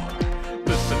explore.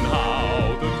 Listen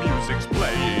how the music's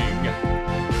playing.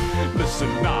 Listen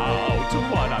now to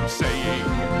what I'm saying.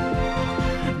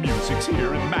 Music's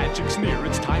here and magic's near.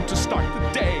 It's time to start the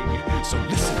day. So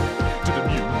listen to the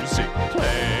music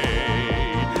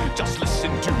play. Just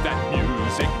listen to that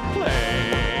music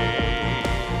play.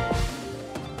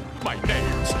 My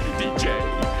name's DJ,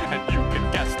 and you can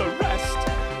guess the rest.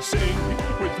 Sing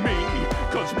with me,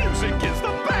 'cause music is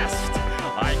the best.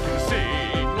 I can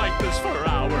sing like this for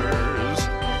hours.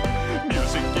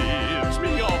 Music gives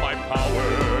me all my power.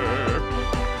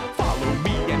 Follow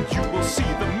me and you will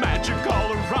see the magic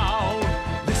all around.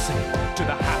 Listen to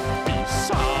the happy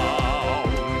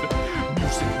sound.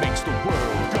 Music makes the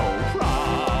world go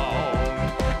round.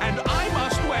 And I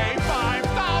must weigh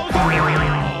 5,000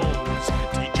 pounds.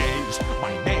 DJ's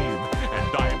my name, and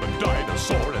I'm a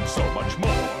dinosaur and so much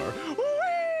more.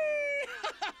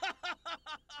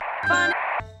 Fun.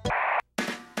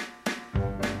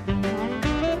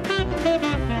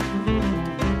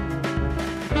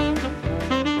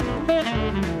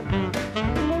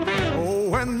 Oh,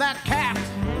 when that cat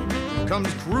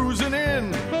comes cruising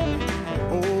in.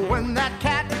 Oh, when that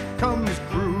cat comes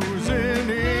cruising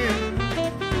in.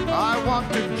 I want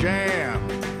to jam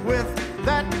with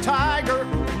that tiger.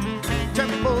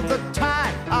 Temple the tiger.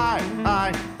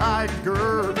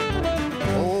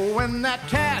 Oh, when that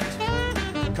cat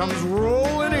comes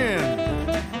rolling in.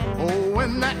 Oh,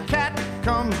 when that cat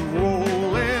comes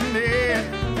rolling in.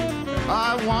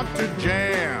 I want to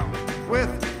jam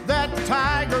with that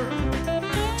tiger.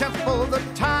 Temple the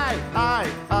tiger.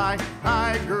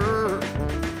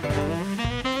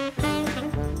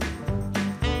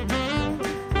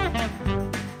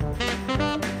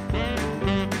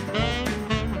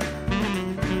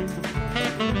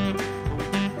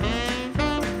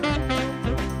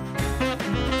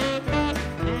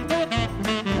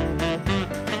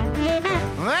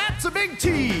 That's a big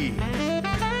T.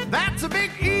 That's a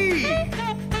big E.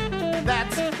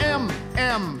 That's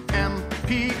M-M-M-P-O.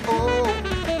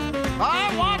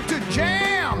 I want to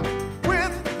jam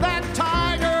with that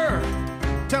tiger.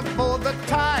 Temple the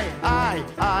tiger.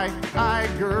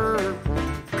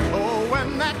 Oh,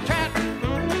 when that cat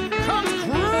comes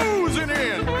cruising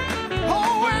in.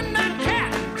 Oh, when that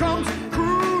cat comes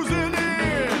cruising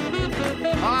in.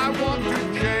 I want to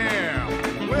jam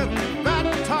with that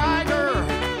tiger.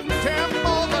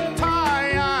 Temple the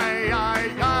tiger.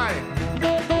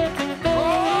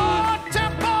 Oh,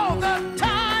 temple the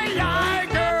tiger.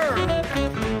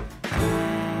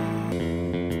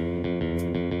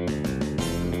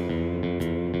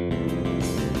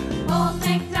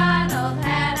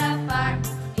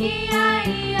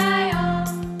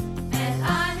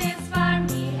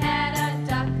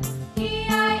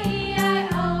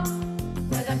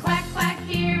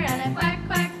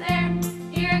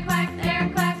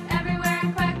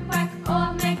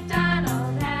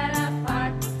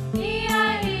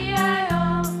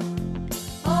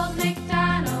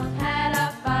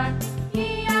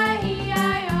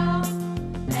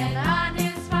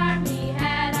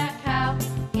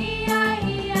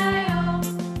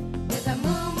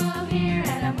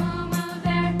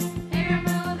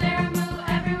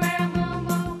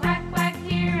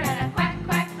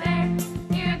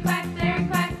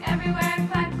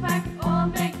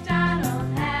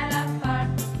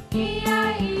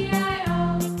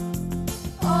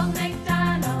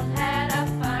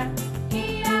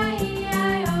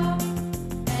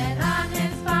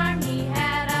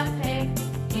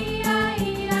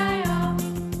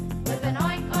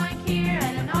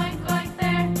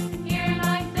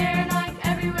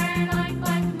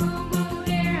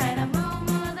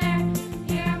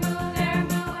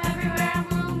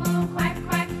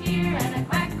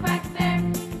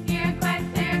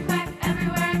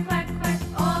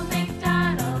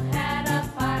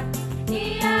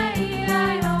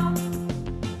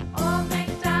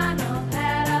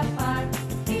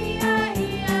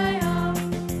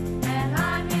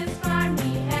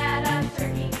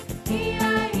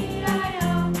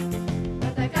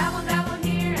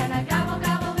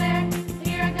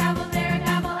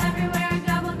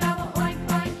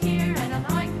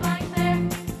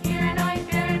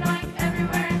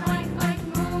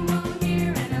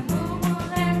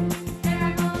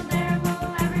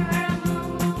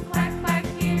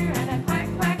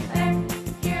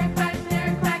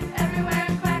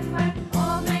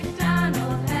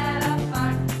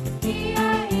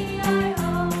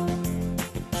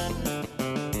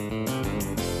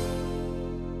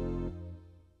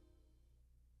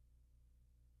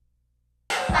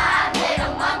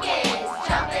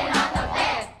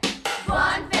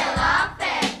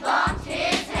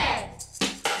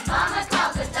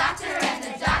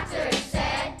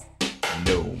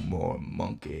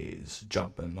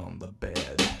 jumping on the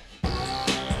bed.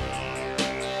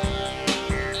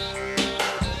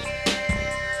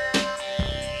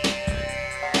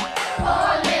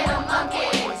 Four little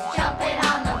monkeys jumping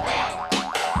on the bed.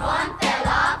 One fell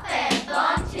off and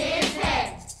bumped his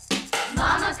head.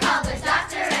 Mama called the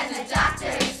doctor and the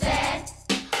doctor said,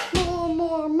 No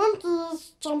more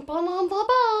monkeys jumping on the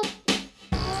bed.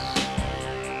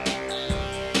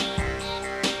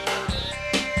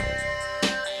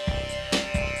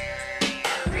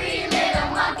 three little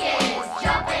monkeys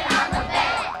jumping on the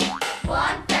bed.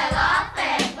 One fell off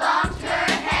and bumped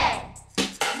her head.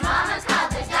 Mama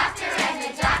called the doctor and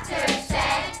the doctor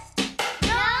said,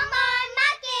 No more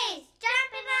monkeys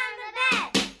jumping on the bed.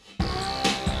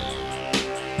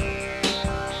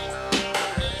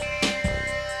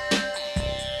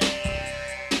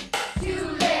 two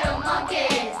little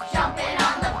monkeys jumping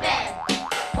on the bed.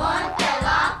 One fell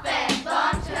off and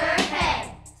bumped her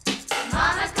head.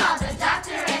 Mama called the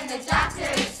doctor and the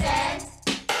doctor said,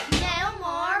 No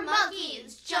more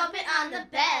monkeys jumping on the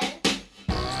bed.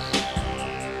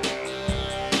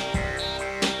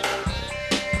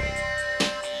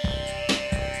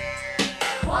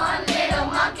 one little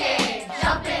monkey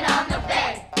jumping on the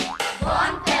bed.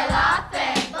 One fell off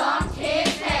and bumped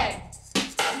his head.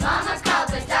 Mama called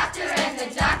the doctor and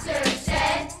the doctor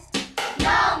said,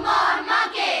 No more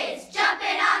monkeys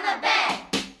jumping on the bed.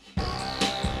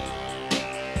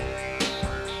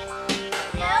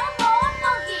 No more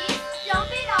monkeys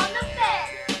jumping on the bed.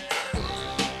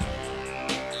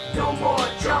 No more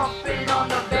jumping on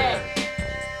the bed.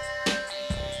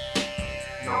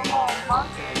 No more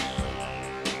monkeys.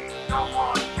 No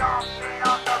more jumping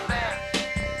on the bed.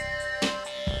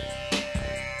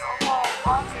 No more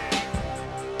monkeys.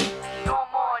 No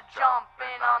more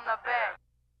jumping on the bed.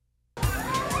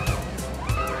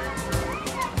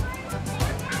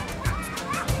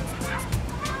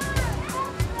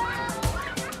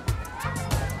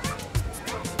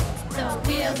 The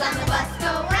wheels on the bus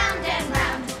go round and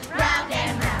round, round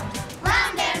and round,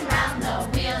 round and round.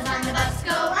 The wheels on the bus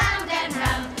go round and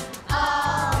round,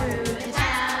 all through the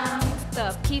town.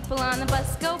 The people on the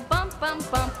bus go bump, bump,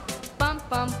 bump, bump,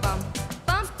 bump, bump,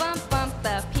 bump, bump, bump.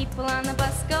 The people on the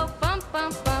bus go bump,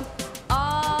 bump, bump,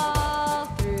 all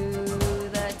through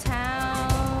the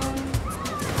town.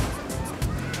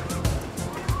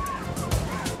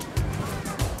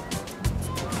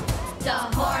 The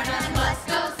horn on the bus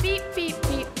goes Beep, beep,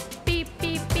 beep, beep,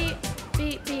 beep, beep,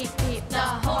 beep, beep, beep. The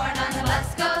horn on the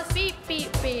bus goes Beep,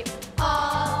 beep, beep.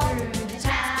 all through the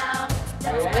town.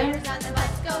 The wipers on the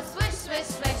bus go swish, swish,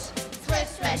 swish, swish,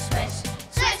 swish, swish,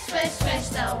 swish, swish, swish.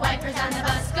 The wipers on the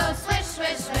bus go swish,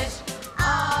 swish, swish,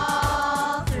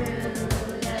 all through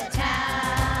the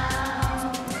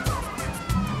town.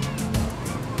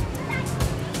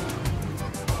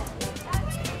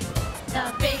 The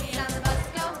babies on the bus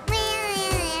go.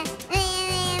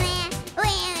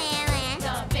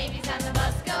 The babies on the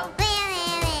bus go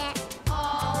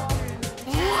all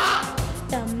through town.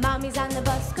 The mommies on the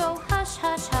bus go hush,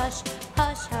 hush, hush,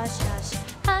 hush, hush, hush,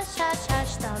 hush, hush,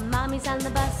 hush. The mommies on the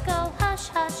bus go hush,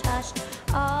 hush, hush,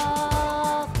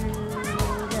 all through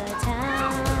the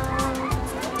town.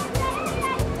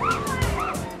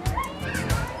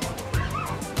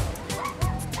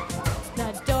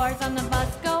 The doors on the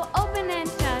bus go open and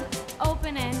shut,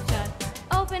 open and shut,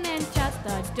 open and shut.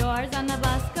 The doors on the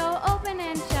bus go open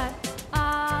and shut,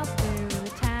 all through the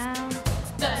town.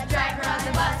 The driver on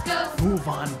the bus goes. Move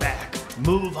on back.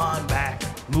 Move on back.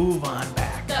 Move on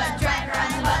back. The driver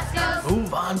on the bus goes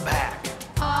Move on back.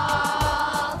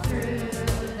 all through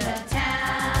the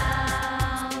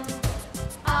town.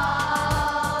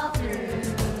 All through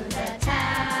the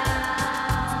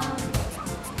town.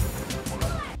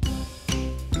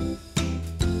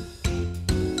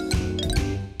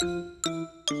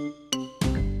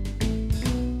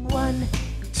 1,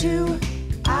 2,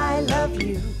 I love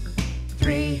you.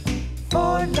 3,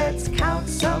 4, let's count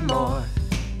some more.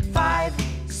 5,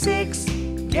 6,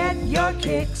 get your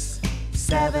kicks.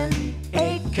 7,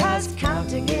 8, 'cause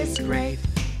counting is great.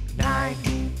 9,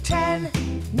 10,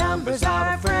 numbers are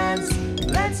our friends.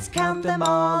 Let's count them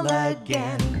all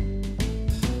again.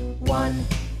 1,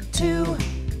 2,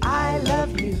 I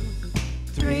love you.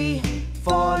 3,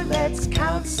 4, let's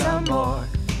count some more.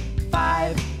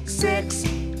 5, 6,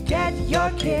 get your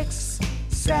kicks.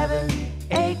 7,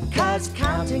 8, 'cause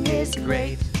counting is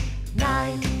great.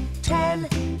 9, 10,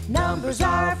 numbers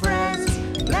are our friends.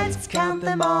 Let's count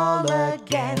them all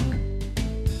again.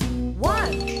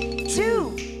 1,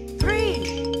 2,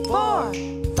 3, 4,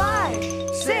 5,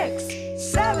 6,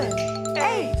 7,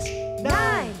 8,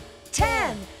 9,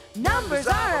 10. Numbers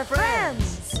are our friends.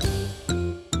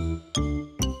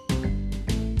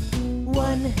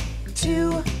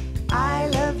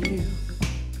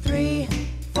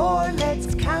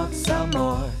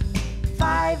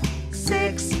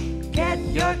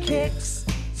 for kicks.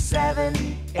 7,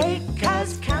 8,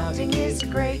 'cause counting is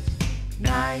great.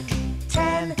 9,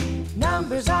 10,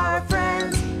 numbers are our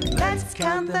friends. Let's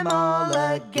count them all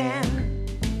again.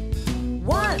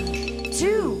 1,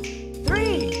 2,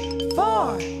 3,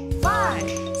 4, 5,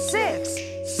 6,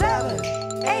 7,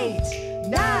 8,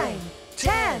 9,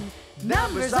 10.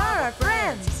 Numbers are our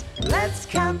friends. Let's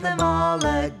count them all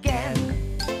again.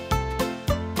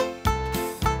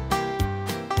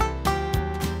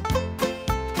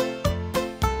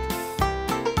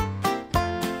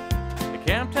 The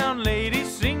Camptown ladies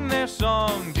sing their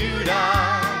song,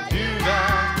 doo-dah,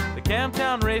 doo-dah. The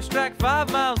Camptown racetrack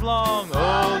 5 miles long,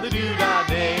 oh, the doo-dah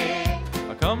day.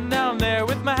 I come down there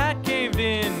with my hat caved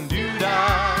in,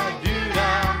 doo-dah,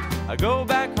 doo-dah. I go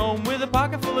back home with a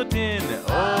pocket full of tin,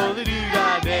 oh, the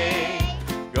doo-dah day.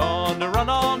 Gone to run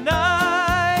all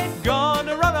night, gone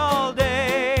to run all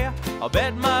day. I'll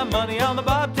bet my money on the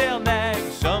bobtail nag,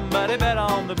 somebody bet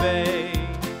on the bay.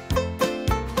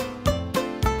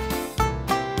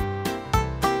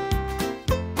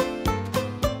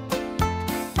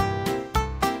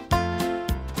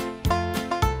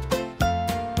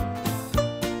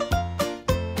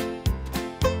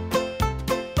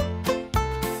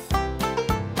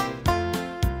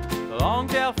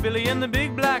 Longtail filly and the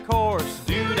big black horse,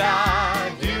 doo-dah,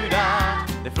 doo-dah.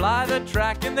 They fly the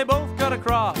track and they both cut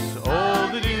across, oh,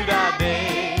 the doo-dah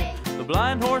day. The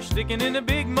blind horse sticking in a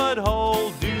big mud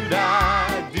hole,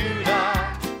 doo-dah,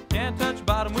 doo-dah. Can't touch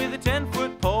bottom with a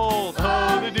 10-foot pole,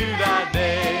 oh, the doo-dah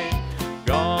day.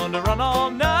 Gone to run all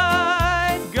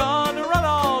night, gone to run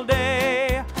all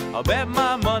day. I'll bet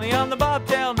my money on the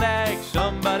bobtail nag,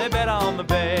 somebody bet on the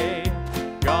bay.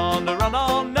 Gone to run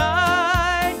all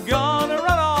night, gonna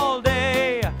run all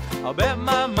day. I'll bet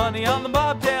my money on the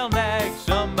bobtail nag,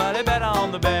 somebody bet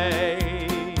on the bay.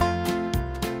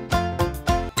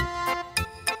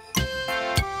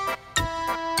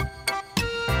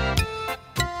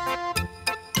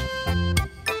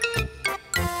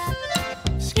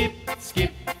 Skip,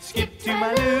 skip, skip to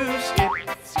my loo, skip,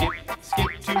 skip,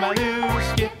 skip to my loo,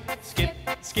 skip, skip,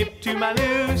 skip to my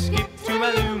loo, skip to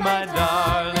my loo, my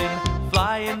darling.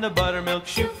 Fly in the buttermilk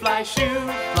shoe, fly shoe.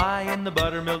 Fly in the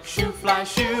buttermilk shoe, fly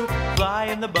shoe. Fly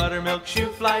in the buttermilk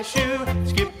shoe, fly shoe.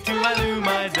 Skip to my loo,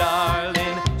 my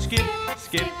darling. Skip,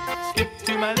 skip, skip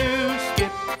to my loo.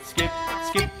 Skip, skip,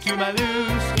 skip to my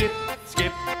loo. Skip,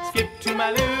 skip, skip to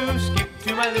my loo. Skip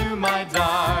to my loo, my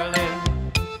darling.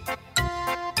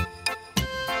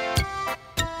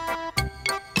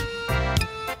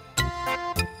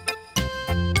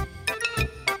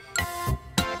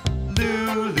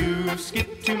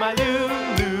 Skip to my loo,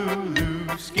 loo,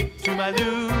 loo. Skip to my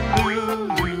loo, loo,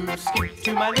 loo. Skip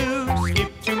to my loo,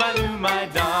 skip to my loo, my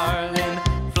darling.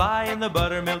 Fly in the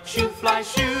buttermilk shoe, fly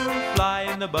shoe. Fly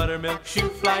in the buttermilk shoe,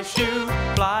 fly shoe.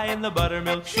 Fly in the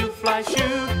buttermilk shoe, fly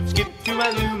shoe. Skip to my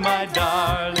loo, my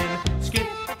darling. Skip,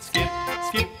 skip,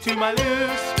 skip to my loo.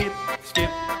 Skip,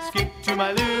 skip, skip to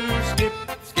my loo. Skip,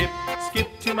 skip,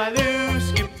 skip to my loo.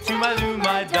 Skip to my loo,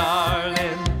 my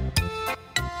darling.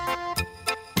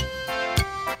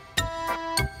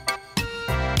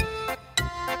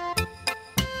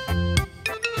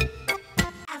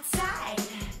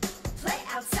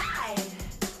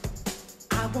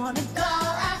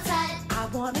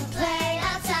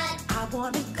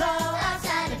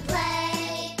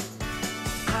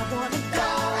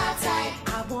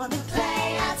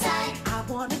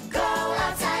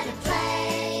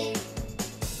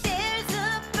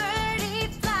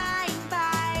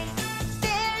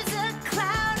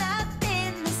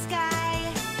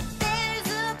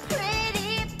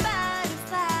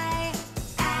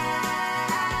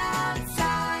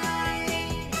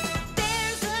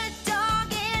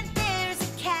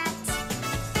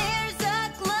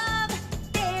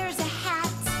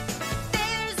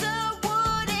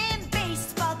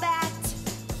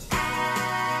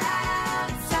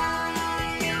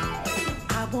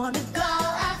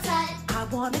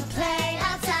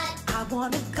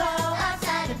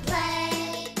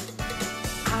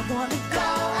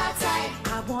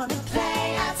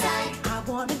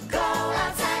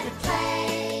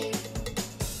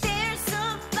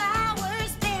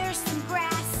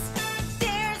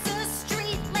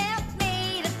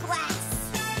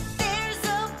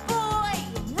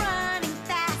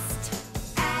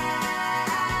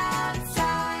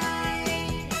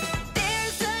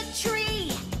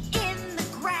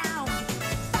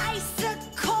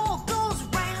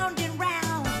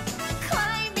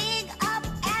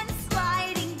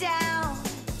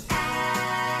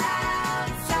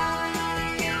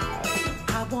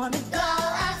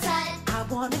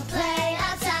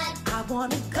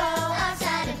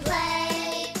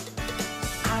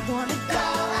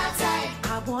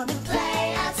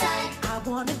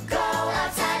 Go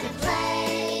outside.